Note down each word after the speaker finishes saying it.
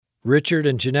Richard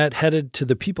and Jeanette headed to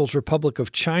the People's Republic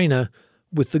of China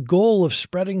with the goal of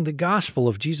spreading the gospel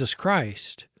of Jesus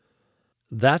Christ.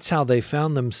 That's how they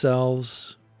found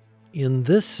themselves in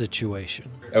this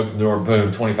situation. Open the door,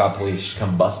 boom, 25 police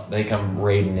they come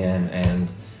raiding in, and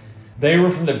they were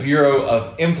from the Bureau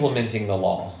of Implementing the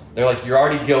Law. They're like, you're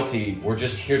already guilty, we're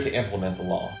just here to implement the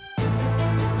law.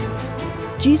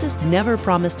 Jesus never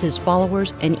promised his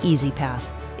followers an easy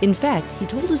path. In fact, he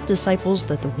told his disciples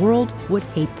that the world would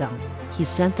hate them. He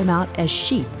sent them out as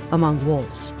sheep among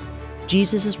wolves.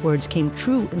 Jesus' words came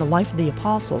true in the life of the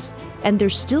apostles, and they're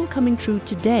still coming true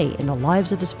today in the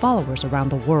lives of his followers around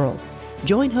the world.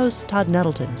 Join host Todd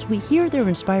Nettleton as we hear their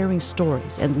inspiring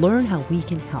stories and learn how we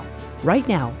can help. Right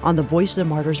now on the Voice of the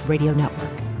Martyrs Radio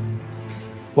Network.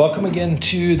 Welcome again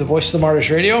to the Voice of the Martyrs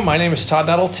Radio. My name is Todd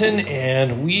Nettleton,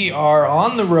 and we are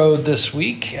on the road this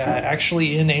week,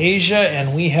 actually in Asia,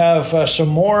 and we have some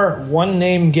more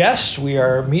one-name guests. We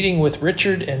are meeting with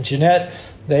Richard and Jeanette.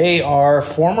 They are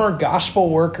former gospel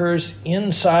workers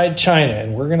inside China,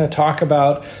 and we're going to talk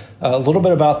about a little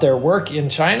bit about their work in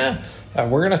China.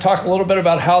 We're going to talk a little bit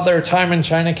about how their time in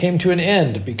China came to an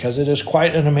end, because it is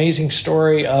quite an amazing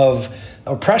story of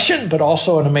oppression, but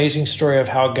also an amazing story of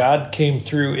how God came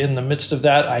through in the midst of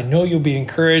that. I know you'll be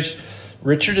encouraged.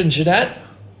 Richard and Jeanette,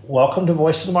 welcome to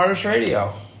Voice of the Martyrs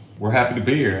Radio. We're happy to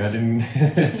be here. I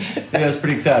think that was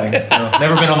pretty exciting. So,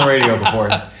 never been on the radio before.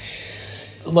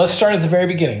 Let's start at the very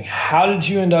beginning. How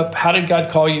did God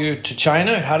call you to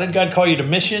China? How did God call you to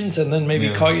missions and then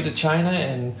maybe call you to China?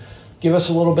 And give us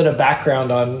a little bit of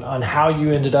background on how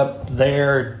you ended up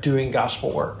there doing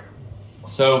gospel work.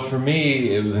 So for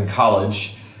me, it was in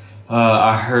college.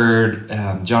 I heard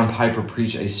John Piper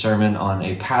preach a sermon on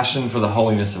a passion for the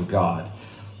holiness of God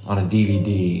on a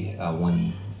DVD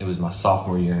when it was my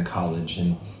sophomore year in college.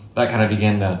 And that kind of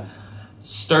began to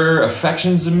stir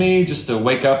affections in me, just to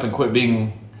wake up and quit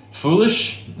being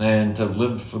foolish and to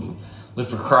live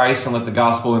for Christ and let the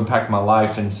gospel impact my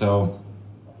life. And so,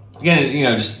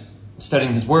 again, just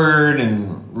studying his word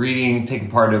and reading,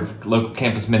 taking part of local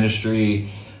campus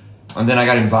ministry. And then I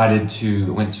got went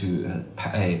to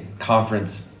a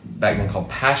conference back then called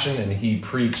Passion, and he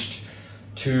preached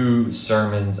 2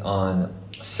 sermons on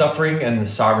suffering and the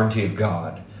sovereignty of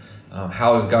God.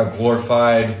 How is God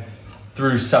glorified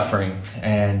through suffering?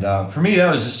 And for me, that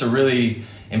was just a really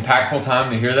impactful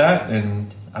time to hear that,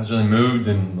 and I was really moved.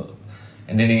 And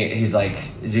then he's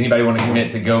like, does anybody want to commit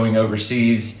to going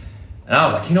overseas? And I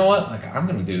was like, you know what? Like, I'm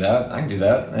going to do that. I can do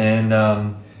that.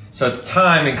 And so at the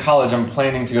time in college, I'm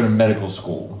planning to go to medical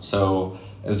school. So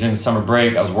it was during the summer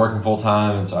break. I was working full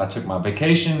time, and so I took my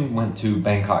vacation, went to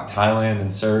Bangkok, Thailand,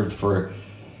 and served for it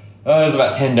was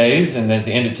about 10 days. And then at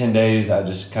the end of 10 days, I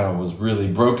just kind of was really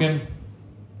broken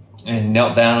and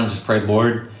knelt down and just prayed,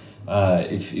 Lord,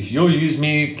 if you'll use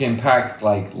me to impact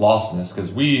like lostness, because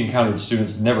we encountered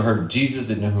students who never heard of Jesus,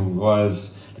 didn't know who he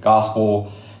was, the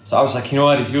gospel. So I was like, you know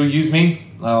what, if you'll use me,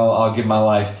 I'll give my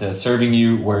life to serving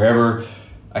you wherever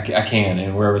I can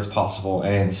and wherever it's possible.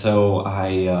 And so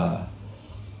I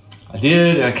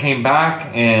did. I came back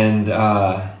and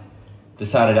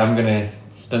decided I'm going to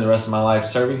spend the rest of my life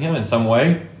serving him in some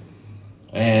way.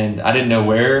 And I didn't know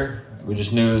where. We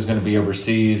just knew it was going to be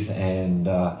overseas. And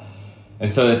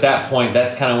so at that point,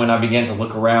 that's kind of when I began to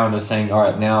look around and saying, all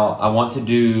right, now I want to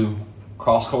do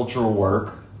cross-cultural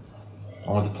work.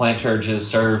 I want to plant churches,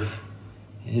 serve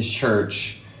his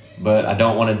church, but I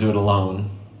don't want to do it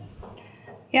alone.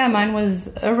 Yeah, mine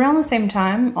was around the same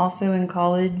time, also in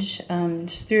college.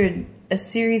 Just through a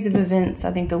series of events,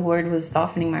 I think the Lord was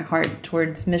softening my heart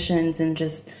towards missions and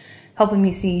just helping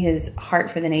me see his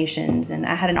heart for the nations. And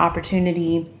I had an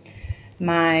opportunity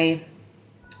my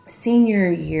senior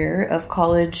year of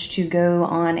college to go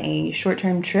on a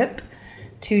short-term trip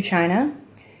to China.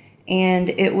 And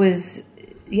it was,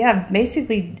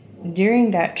 basically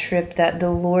during that trip that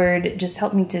the Lord just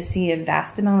helped me to see a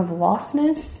vast amount of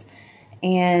lostness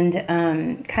and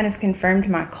kind of confirmed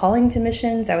my calling to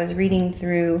missions. I was reading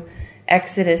through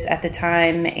Exodus at the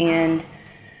time and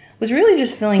was really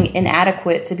just feeling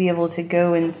inadequate to be able to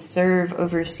go and serve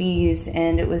overseas.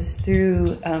 And it was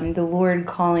through the Lord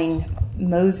calling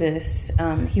Moses.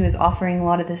 He was offering a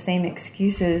lot of the same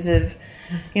excuses of,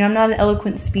 I'm not an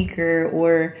eloquent speaker,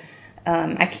 or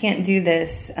I can't do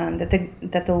this,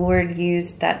 that the Lord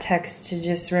used that text to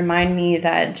just remind me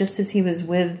that just as he was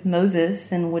with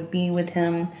Moses and would be with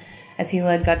him as he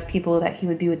led God's people, that he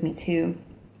would be with me too,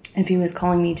 if he was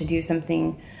calling me to do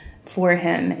something for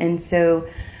him. And so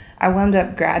I wound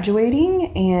up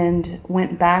graduating and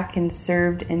went back and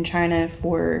served in China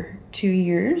for 2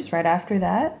 years right after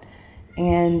that,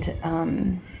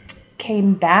 and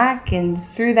came back, and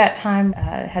through that time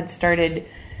had started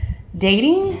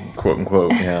dating, quote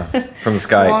unquote, yeah, from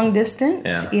Skype, long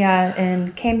distance, yeah,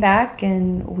 and came back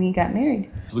and we got married.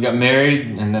 So we got married,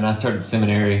 and then I started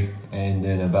seminary, and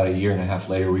then about a year and a half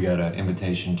later, we got an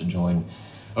invitation to join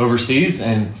overseas.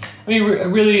 And I mean,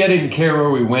 really, I didn't care where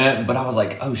we went, but I was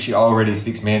like, oh, she already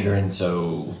speaks Mandarin,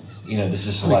 so this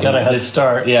is we got a head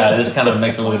start. Yeah, this kind of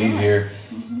makes it a little bit easier.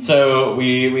 So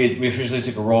we officially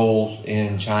took a role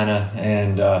in China,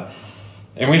 and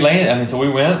we landed. I mean, so we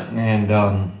went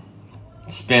and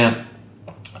spent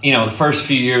the first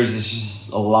few years. It's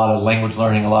just a lot of language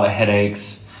learning, a lot of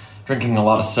headaches, drinking a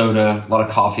lot of soda, a lot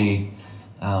of coffee,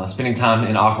 spending time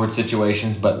in awkward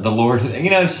situations. But the Lord,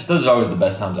 those are always the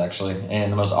best times, actually,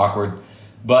 and the most awkward.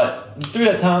 But through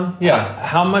that time, yeah.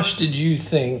 How much did you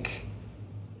think?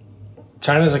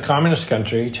 China's a communist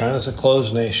country. China's a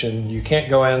closed nation. You can't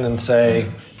go in and say,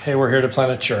 hey, we're here to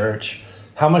plant a church.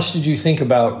 How much did you think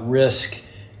about risk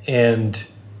and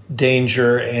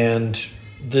danger, and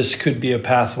this could be a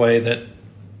pathway that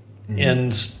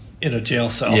ends in a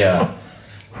jail cell? Yeah.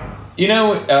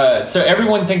 So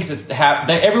everyone thinks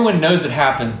everyone knows it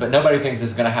happens, but nobody thinks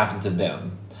it's going to happen to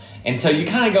them. And so you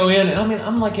kind of go in, and I mean,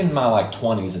 I'm like in my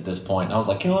 20s at this point. And I was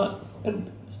like, you know what?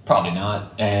 It's probably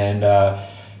not. And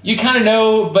you kind of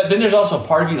know, but then there's also a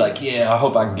part of you like, yeah, I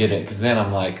hope I can get it. Because then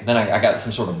I'm like, I got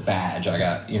some sort of badge. I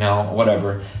got,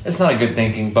 whatever. It's not a good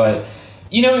thinking, but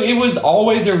it was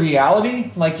always a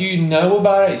reality. Like, you know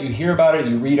about it, you hear about it,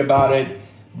 you read about it.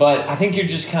 But I think you're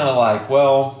just kind of like,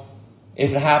 well,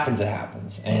 if it happens, it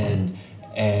happens. And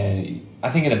I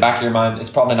think in the back of your mind,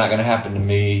 it's probably not going to happen to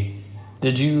me.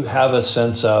 Did you have a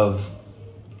sense of,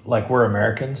 like, we're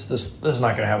Americans? This is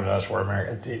not going to happen to us. We're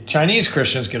Americans. Chinese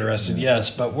Christians get arrested,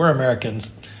 yes, but we're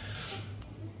Americans,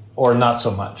 or not so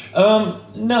much?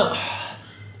 No.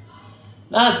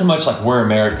 Not so much like we're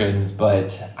Americans,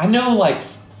 but I know, like,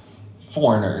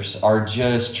 foreigners are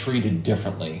just treated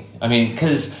differently. I mean,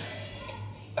 because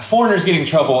foreigners getting in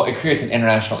trouble, it creates an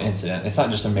international incident. It's not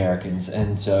just Americans.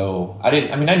 And so I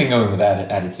didn't go in with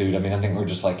that attitude. I mean, I think we're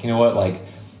just like, you know what, like,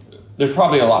 there's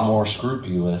probably a lot more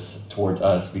scrupulous towards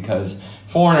us because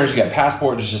foreigners, you got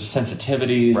passport, there's just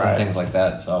sensitivities and things like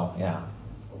that. So, yeah.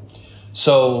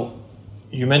 So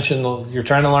you mentioned you're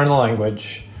trying to learn the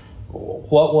language.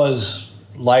 What was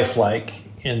life like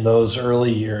in those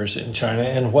early years in China,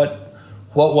 and what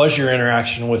was your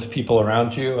interaction with people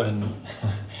around you? And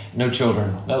no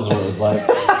children. That was what it was like.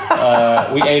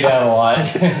 We ate out a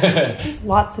lot. Just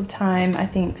lots of time, I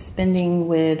think, spending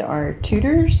with our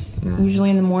tutors, usually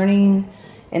in the morning.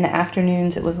 In the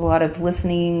afternoons, it was a lot of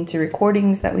listening to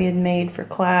recordings that we had made for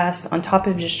class, on top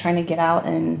of just trying to get out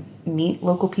and meet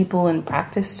local people and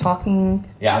practice talking.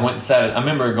 Yeah, I went and sat. I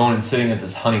remember going and sitting at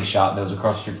this honey shop that was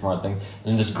across the street from our thing,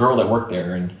 and this girl that worked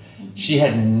there, and she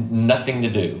had nothing to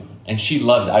do, and she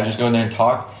loved it. I just go in there and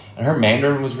talk, and her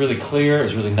Mandarin was really clear. It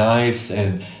was really nice,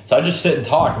 and so I just sit and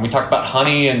talk, and we talked about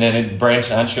honey, and then it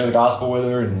branched, and I'd share the gospel with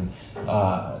her, and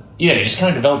you just kind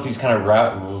of develop these kind of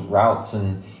routes,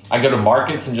 and I go to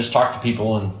markets and just talk to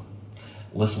people and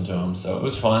listen to them. So it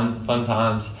was fun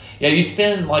times. Yeah, you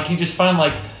just find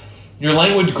like your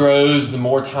language grows the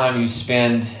more time you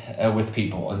spend with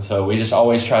people. And so we just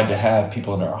always tried to have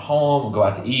people in our home, go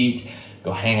out to eat,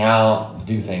 go hang out,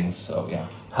 do things. So, yeah.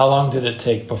 How long did it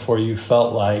take before you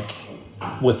felt like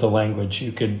with the language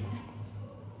you could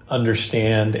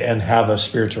understand and have a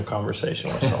spiritual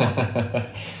conversation with someone?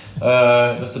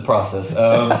 That's a process.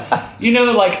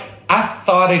 I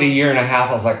thought at a year and a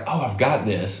half, I was like, oh, I've got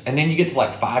this. And then you get to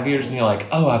like 5 years and you're like,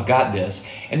 oh, I've got this.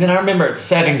 And then I remember at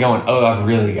 7 going, oh, I've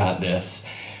really got this.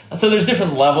 So there's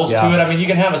different levels to it. I mean, you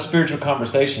can have a spiritual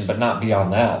conversation, but not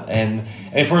beyond that. And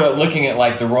if we're looking at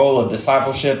like the role of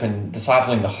discipleship and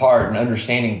discipling the heart and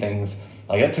understanding things,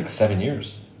 like it took 7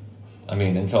 years. I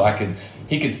mean, until and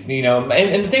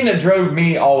the thing that drove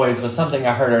me always was something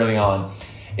I heard early on.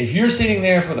 If you're sitting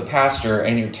there for the pastor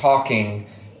and you're talking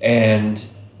and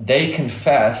they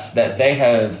confess that they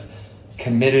have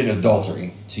committed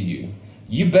adultery to you,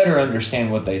 you better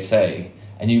understand what they say,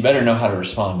 and you better know how to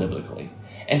respond biblically.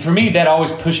 And for me, that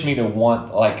always pushed me to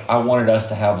I wanted us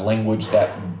to have language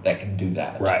that can do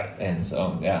that. Right. And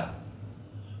so, yeah.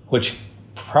 Which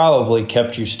probably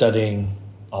kept you studying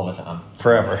all the time.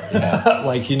 Forever. Yeah.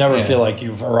 Like you never feel like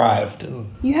you've arrived.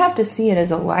 You have to see it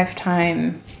as a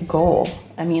lifetime goal.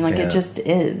 I mean, it just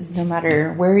is. No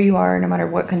matter where you are, no matter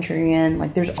what country you're in,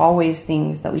 like there's always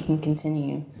things that we can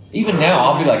continue. Even now,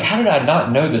 I'll be like, how did I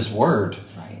not know this word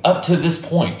up to this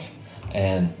point?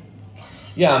 And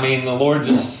yeah, I mean, the Lord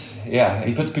just,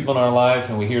 He puts people in our life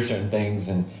and we hear certain things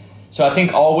and So I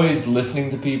think always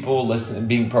listening to people,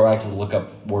 being proactive to look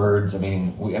up words. I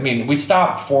mean, we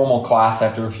stopped formal class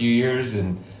after a few years,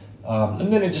 and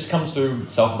then it just comes through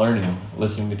self-learning,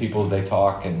 listening to people as they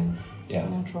talk, and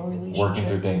natural relationships, working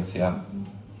through things. Yeah.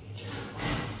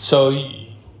 So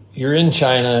you're in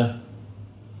China.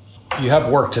 You have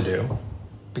work to do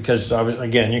because,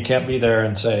 again, you can't be there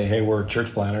and say, "Hey, we're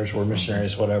church planners, we're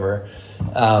missionaries, whatever."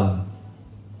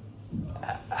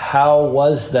 How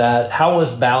was that? How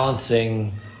was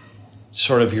balancing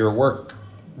sort of your work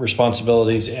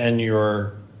responsibilities and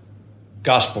your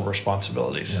gospel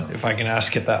responsibilities, if I can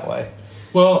ask it that way?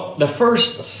 Well, the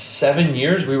first 7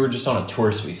 years, we were just on a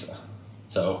tourist visa.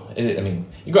 So, you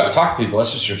go out and talk to people.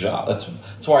 That's just your job. That's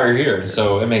why you're here.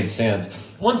 So it made sense.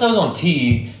 Once I was on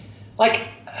T,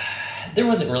 there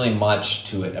wasn't really much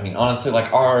to it. I mean, honestly,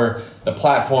 the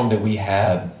platform that we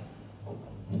had,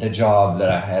 the job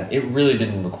that I had, it really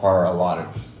didn't require a lot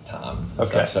of time.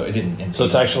 Okay. So it didn't. So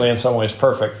it's actually in some ways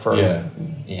perfect for...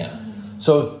 Yeah.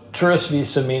 So tourist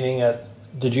visa meaning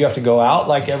did you have to go out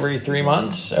every 3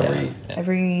 months?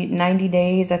 Every 90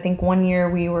 days. I think 1 year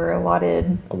we were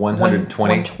allotted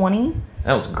 120.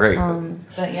 That was great.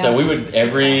 But so we would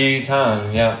every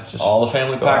time, just all the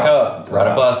family pack up, ride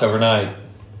a bus overnight.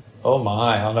 Oh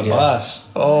my, on a bus.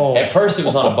 Oh. At first it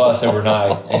was on a bus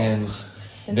overnight, and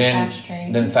then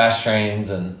fast trains.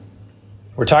 And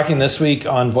we're talking this week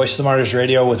on Voice of the Martyrs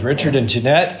Radio with Richard and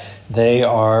Jeanette. They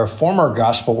are former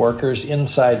gospel workers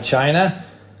inside China.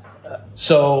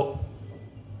 So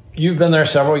you've been there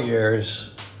several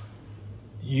years.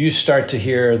 You start to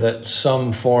hear that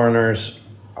some foreigners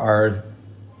are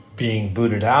being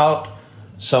booted out.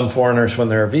 Some foreigners, when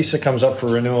their visa comes up for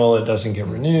renewal, it doesn't get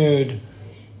renewed.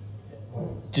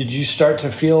 Did you start to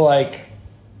feel like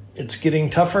it's getting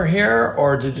tougher here?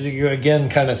 Or did you again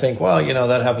kind of think, well,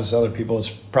 that happens to other people. It's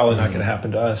probably not going to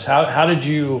happen to us. How did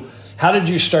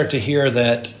you start to hear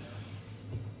that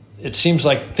it seems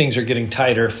like things are getting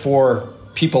tighter for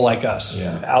people like us,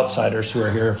 outsiders who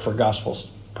are here for gospel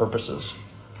purposes?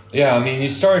 Yeah, you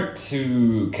start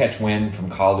to catch wind from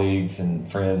colleagues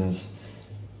and friends.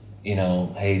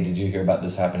 Hey, did you hear about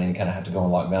this happening? You kind of have to go in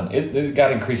lockdown. It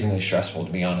got increasingly stressful,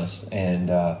 to be honest.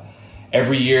 And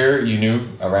every year you knew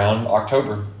around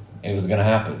October it was going to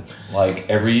happen.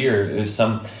 Every year it was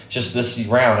just this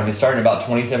round. Starting about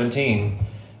 2017,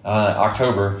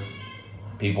 October,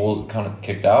 people kind of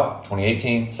kicked out.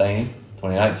 2018, same.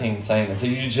 2019, same. And so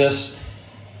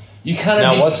you kind of...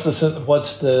 Now, what's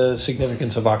the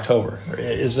significance of October?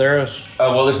 Is there a...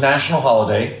 well, there's national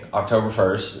holiday, October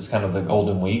 1st. It's kind of the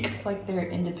golden week. It's like their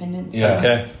independence. Yeah.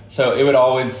 Okay. So it would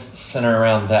always center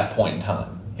around that point in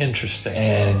time. Interesting.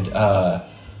 And,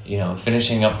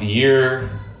 finishing up the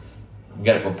year, we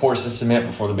got reports to submit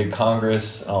before the big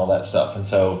Congress and all that stuff. And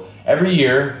so every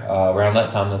year, around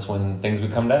that time, that's when things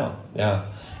would come down. Yeah.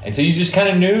 And so you just kind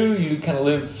of knew, you kind of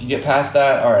live, you get past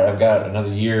that. All right, I've got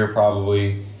another year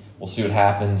probably. We'll see what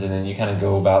happens. And then you kind of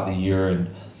go about the year. And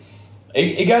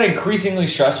it got increasingly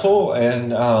stressful.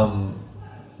 And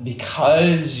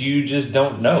because you just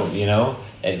don't know,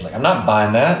 It's I'm not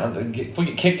buying that. If we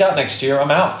get kicked out next year, I'm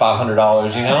out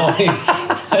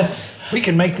 $500, We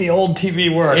can make the old TV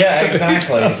work. Yeah,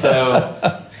 exactly. So,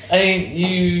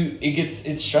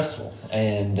 it's stressful.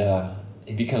 And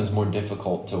it becomes more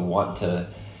difficult to want to...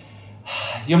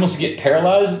 You almost get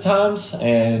paralyzed at times,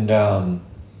 and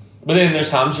but then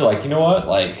there's times you're like, you know what?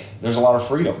 There's a lot of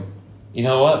freedom. You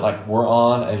know what? We're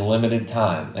on a limited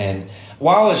time, and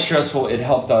while it's stressful, it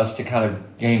helped us to kind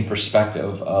of gain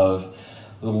perspective of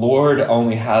the Lord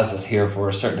only has us here for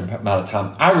a certain amount of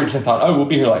time. I originally thought, we'll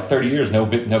be here 30 years, no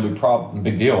big problem,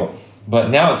 big deal. But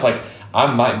now it's I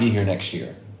might be here next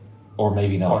year, or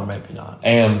maybe not,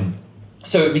 and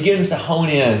so it begins to hone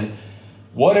in.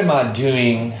 What am I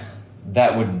doing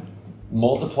that would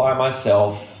multiply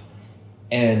myself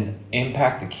and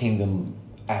impact the kingdom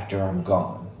after I'm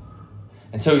gone?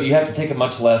 And so you have to take a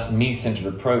much less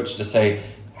me-centered approach to say,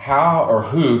 how or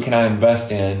who can I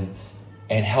invest in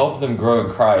and help them grow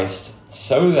in Christ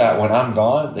so that when I'm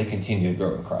gone, they continue to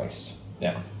grow in Christ.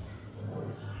 Yeah.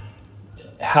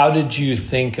 How did you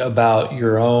think about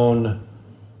your own,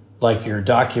 your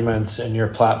documents and your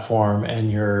platform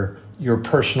and your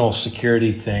personal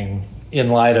security thing in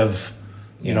light of,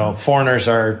 foreigners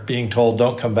are being told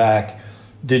don't come back?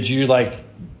 Did you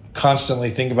constantly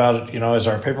think about it? Is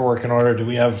our paperwork in order? Do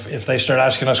we have, if they start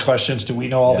asking us questions, do we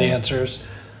know all the answers?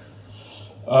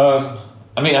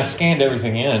 I scanned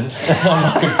everything in.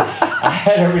 I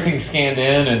had everything scanned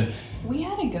in, and we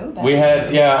had to go back. We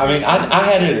had, I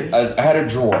had a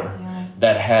drawer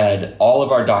that had all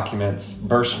of our documents,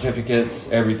 birth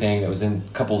certificates, everything that was in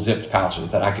a couple zipped pouches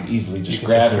that I could easily just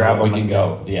grab them we can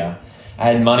go. Yeah. I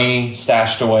had money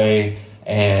stashed away,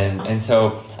 and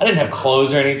so I didn't have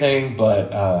clothes or anything,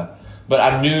 but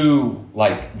I knew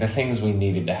like the things we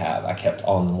needed to have, I kept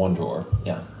all in one drawer.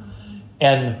 Yeah.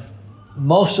 And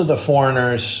most of the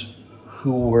foreigners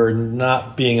who were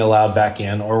not being allowed back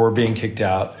in or were being kicked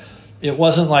out, it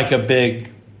wasn't like a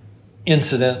big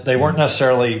incident. They weren't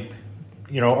necessarily,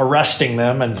 arresting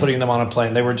them and putting them on a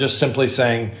plane. They were just simply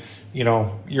saying,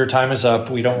 your time is up.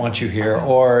 We don't want you here.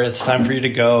 Or it's time for you to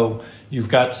go. You've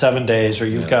got 7 days or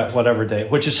you've got whatever day,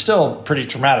 which is still pretty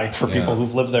traumatic for people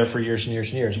who've lived there for years and years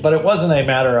and years. But it wasn't a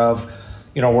matter of,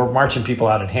 we're marching people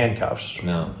out in handcuffs.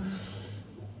 No.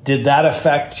 Did that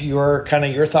affect your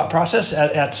thought process?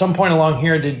 At some point along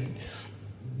here, did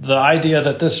the idea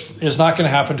that this is not going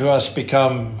to happen to us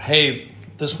become, hey,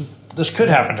 this could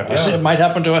happen to us. It might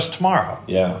happen to us tomorrow.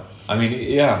 Yeah. I mean,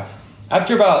 yeah.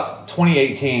 After about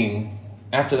 2018,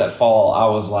 after that fall, I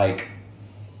was like,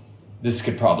 this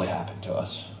could probably happen to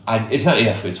us. It's not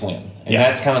if, it's when. And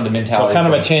that's kind of the mentality. So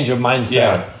kind of a change of mindset.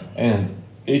 Yeah. And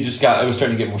it was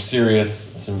starting to get more serious.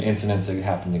 Some incidents that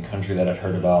happened in the country that I'd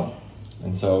heard about.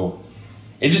 And so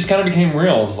it just kind of became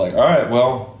real. It's like, all right,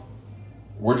 well,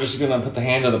 we're just going to put the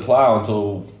hand to the plow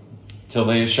until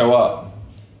they show up.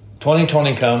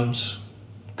 2020 comes,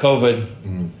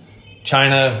 COVID,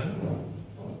 China,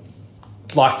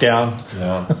 lockdown.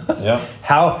 Yeah.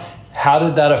 How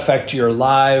did that affect your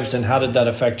lives and how did that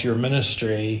affect your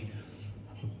ministry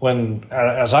when,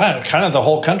 the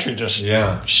whole country just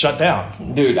shut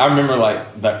down? Dude, I remember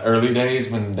like the early days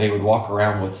when they would walk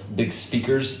around with big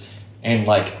speakers and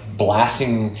like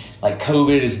blasting like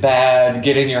COVID is bad,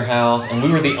 get in your house. And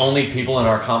we were the only people in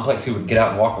our complex who would get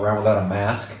out and walk around without a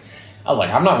mask. I was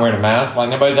like, I'm not wearing a mask. Like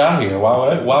nobody's out here.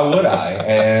 Why would I?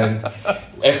 And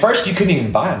at first you couldn't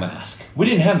even buy a mask. We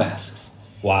didn't have masks.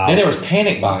 Wow. Then there was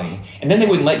panic buying. And then they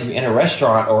wouldn't let you in a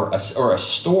restaurant or a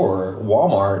store,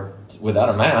 Walmart, without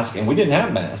a mask. And we didn't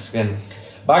have masks. And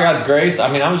by God's grace,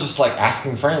 I mean, I was just like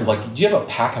asking friends, like, do you have a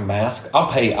pack of masks?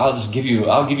 I'll give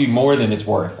you more than it's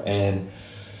worth. And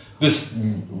this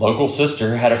local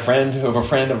sister had a friend of a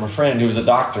friend of a friend who was a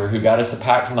doctor who got us a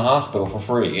pack from the hospital for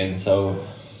free. And so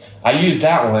I used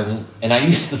that one, and I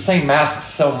used the same mask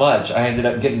so much, I ended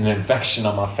up getting an infection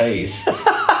on my face.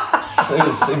 So it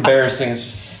was embarrassing. It's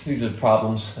just, these are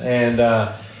problems. And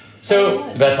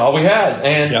so that's all we had.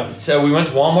 And so we went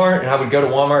to Walmart, and I would go to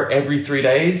Walmart every 3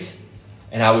 days.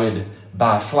 And I would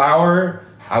buy flour.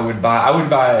 I would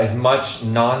buy as much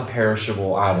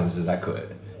non-perishable items as I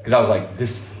could. Because I was like,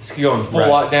 this could go in full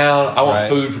lockdown. I want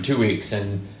food for 2 weeks.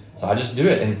 And so I just do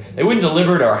it. And they wouldn't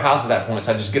deliver to our house at that point.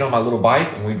 So I just get on my little bike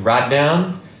and we'd ride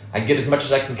down. I'd get as much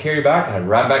as I can carry back and I'd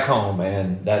ride back home.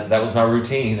 And that was my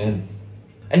routine.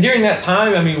 And during that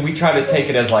time, I mean, we try to take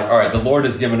it as like, all right, the Lord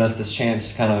has given us this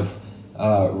chance to kind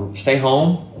of stay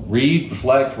home, read,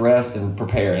 reflect, rest, and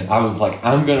prepare. And I was like,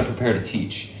 I'm going to prepare to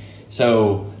teach.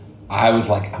 So I was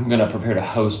like, I'm going to prepare to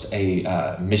host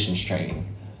a missions training.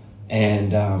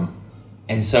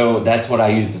 And so that's what I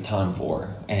use the time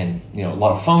for. And, a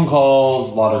lot of phone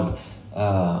calls, a lot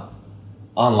of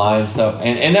online stuff.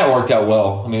 And that worked out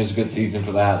well. I mean, it was a good season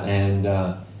for that.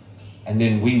 And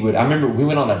then I remember we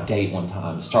went on a date one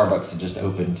time. Starbucks had just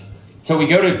opened. So we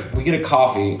get a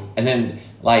coffee, and then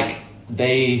like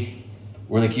they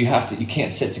were like, you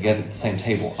can't sit together at the same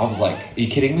table. I was like, are you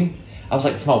kidding me? I was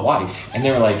like, it's my wife. And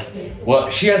they were like, well,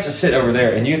 she has to sit over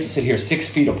there and you have to sit here 6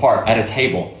 feet apart at a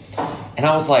table. And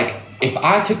I was like, if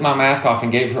I took my mask off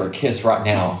and gave her a kiss right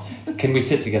now, can we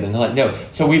sit together? And they're like, no.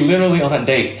 So we literally on a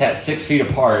date sat 6 feet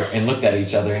apart and looked at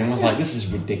each other and was like, this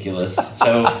is ridiculous.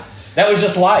 So that was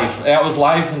just life. That was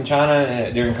life in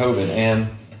China during COVID. And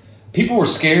people were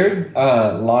scared.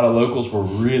 A lot of locals were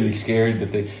really scared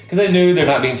because they knew they're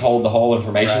not being told the whole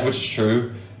information, which is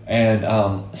true. And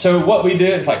so what we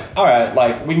did is like, all right,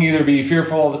 like we can either be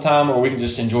fearful all the time or we can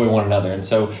just enjoy one another. And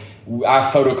so I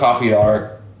photocopied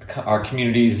our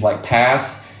community's like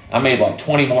pass. I made like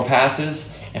 20 more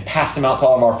passes and passed them out to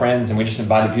all of our friends, and we just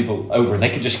invited people over, and they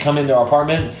could just come into our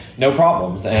apartment, no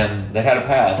problems, and they had a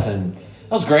pass. And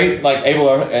that was great, like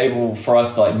able for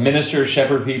us to like minister,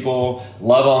 shepherd people,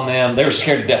 love on them. They were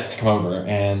scared to death to come over.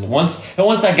 And once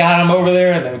I got them over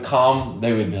there and they would calm,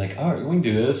 they would be like, all right, we can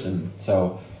do this. And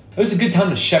so it was a good time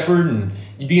to shepherd, and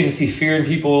you begin to see fear in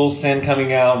people, sin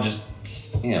coming out, just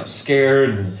scared,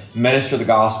 and minister the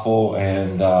gospel.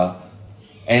 And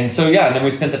so and then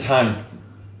we spent the time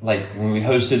like when we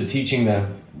hosted teaching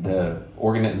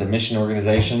the mission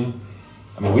organization.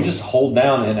 I mean, we just holed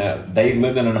down they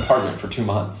lived in an apartment for 2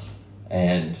 months,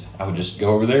 And I would just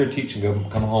go over there, teach, and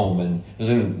come home. And it was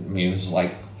it was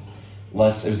like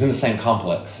less. It was in the same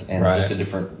complex, and just a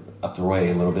different up the way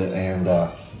a little bit. And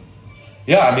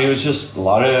it was just a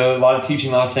lot of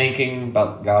teaching, a lot of thinking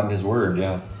about God and His Word.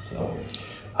 Yeah. So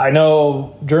I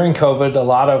know during COVID, a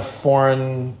lot of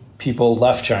foreign people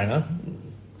left China.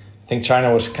 I think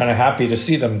China was kind of happy to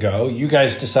see them go. You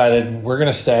guys decided we're going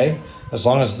to stay as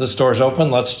long as this door's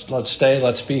open. Let's stay.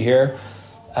 Let's be here.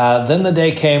 Then the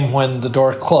day came when the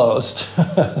door closed,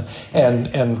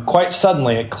 and quite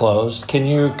suddenly it closed. Can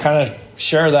you kind of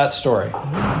share that story?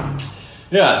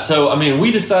 Yeah, so, we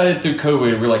decided through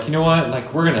COVID, we're like, you know what,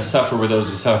 like, we're going to suffer with those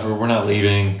who suffer. We're not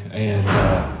leaving,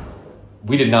 and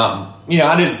we did not,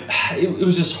 it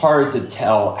was just hard to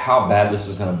tell how bad this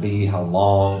was going to be, how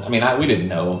long. We didn't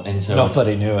know, and so...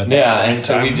 Nobody knew it. Yeah, and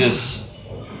so we just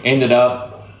ended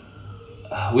up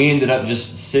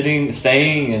just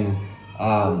staying, and...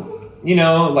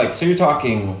 so you're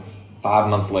talking 5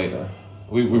 months later.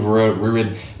 We've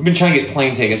been trying to get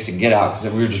plane tickets to get out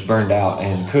because we were just burned out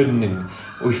and couldn't, and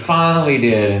we finally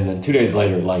did. And then 2 days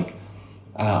later,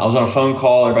 I was on a phone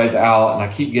call, everybody's out, and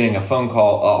I keep getting a phone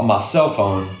call on my cell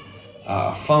phone,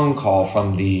 a phone call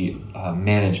from the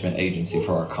management agency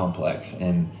for our complex,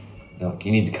 and they're like,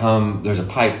 you need to come. There's a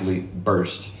pipe leak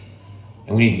burst.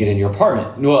 And we need to get in your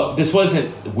apartment. Well, this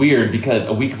wasn't weird because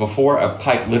a week before, a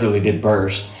pipe literally did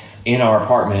burst in our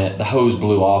apartment. The hose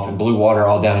blew off and blew water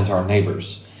all down into our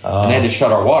neighbors. And they had to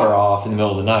shut our water off in the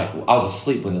middle of the night. I was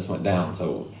asleep when this went down,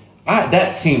 so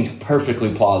that seemed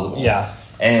perfectly plausible. Yeah.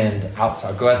 And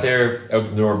outside, go out there,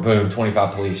 open the door, boom,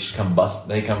 25 police come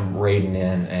they come raiding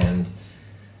in. And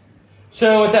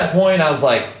so at that point, I was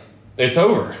like, it's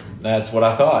over. That's what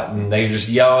I thought. And they were just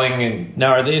yelling. And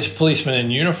now, are these policemen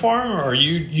in uniform, or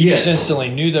you just instantly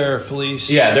knew they're police?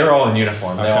 Yeah, they're all in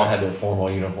uniform. Okay. They all had their formal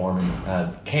uniform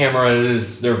and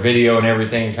cameras, their video and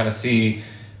everything, kind of see.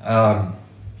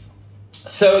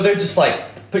 So they're just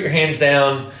like, put your hands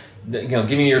down, give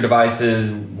me your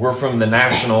devices. We're from the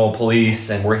National Police,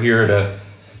 and we're here to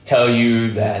tell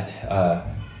you that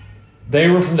they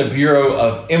were from the Bureau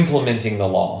of Implementing the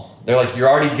Law. They're like, you're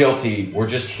already guilty. We're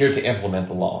just here to implement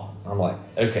the law. I'm like,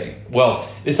 okay. Well,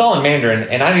 it's all in Mandarin,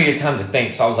 and I needed time to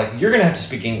think. So I was like, you're going to have to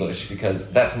speak English because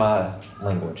that's my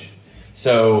language.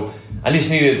 So I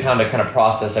just needed time to kind of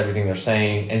process everything they're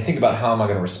saying and think about how am I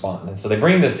going to respond. And so they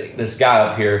bring this guy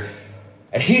up here,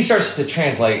 and he starts to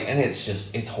translate, and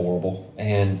it's horrible.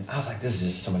 And I was like, this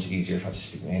is just so much easier if I just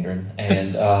speak Mandarin.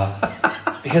 And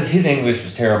because his English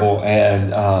was terrible,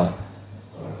 and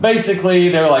basically,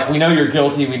 they're like, we know you're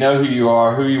guilty. We know who you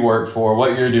are, who you work for,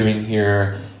 what you're doing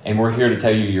here. And we're here to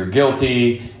tell you you're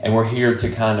guilty. And we're here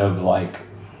to kind of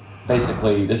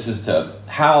basically, this is to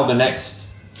how the next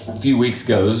few weeks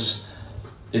goes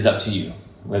is up to you.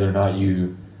 Whether or not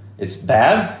it's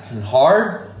bad and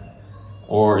hard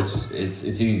or it's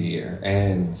easier.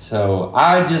 And so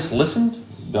I just listened.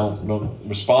 Don't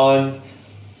respond.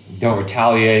 Don't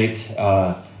retaliate.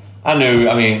 I knew,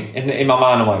 in my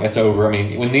mind, I'm like, it's over.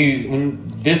 When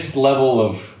this level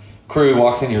of crew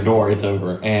walks in your door, it's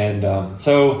over. And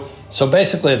so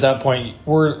basically at that point,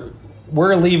 we're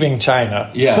leaving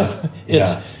China. Yeah.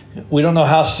 We don't know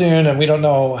how soon and we don't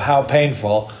know how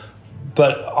painful,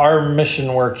 but our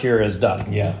mission work here is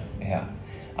done. Yeah.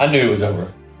 I knew it was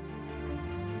over.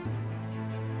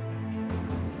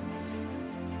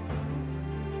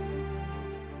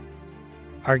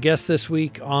 Our guests this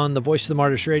week on the Voice of the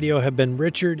Martyrs Radio have been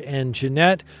Richard and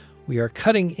Jeanette. We are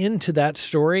cutting into that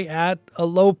story at a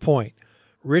low point.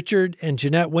 Richard and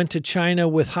Jeanette went to China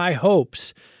with high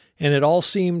hopes, and it all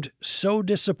seemed so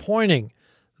disappointing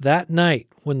that night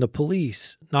when the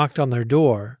police knocked on their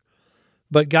door.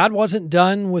 But God wasn't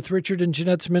done with Richard and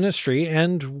Jeanette's ministry,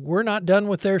 and we're not done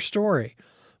with their story.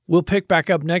 We'll pick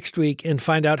back up next week and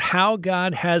find out how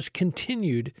God has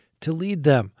continued to lead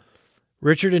them.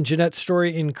 Richard and Jeanette's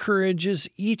story encourages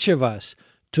each of us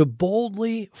to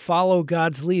boldly follow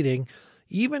God's leading,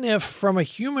 even if, from a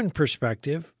human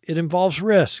perspective, it involves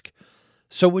risk.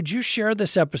 So would you share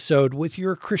this episode with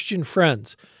your Christian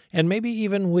friends, and maybe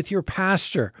even with your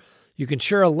pastor? You can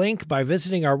share a link by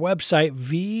visiting our website,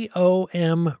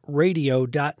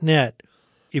 VOMradio.net.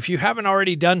 If you haven't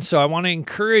already done so, I want to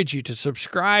encourage you to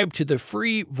subscribe to the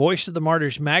free Voice of the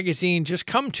Martyrs magazine. Just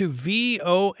come to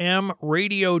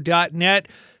VOMradio.net.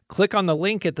 Click on the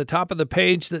link at the top of the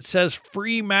page that says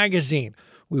Free Magazine.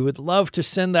 We would love to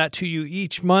send that to you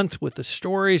each month with the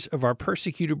stories of our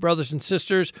persecuted brothers and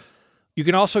sisters. You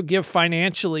can also give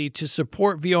financially to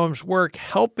support VOM's work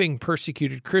helping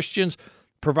persecuted Christians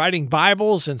providing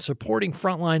Bibles and supporting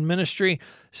frontline ministry,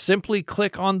 simply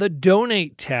click on the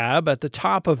Donate tab at the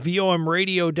top of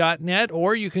VOMradio.net,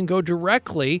 or you can go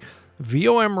directly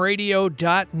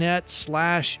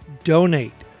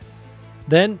VOMradio.net/donate.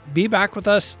 Then be back with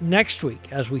us next week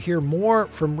as we hear more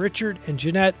from Richard and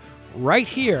Jeanette right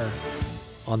here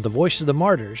on the Voice of the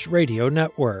Martyrs Radio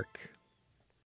Network.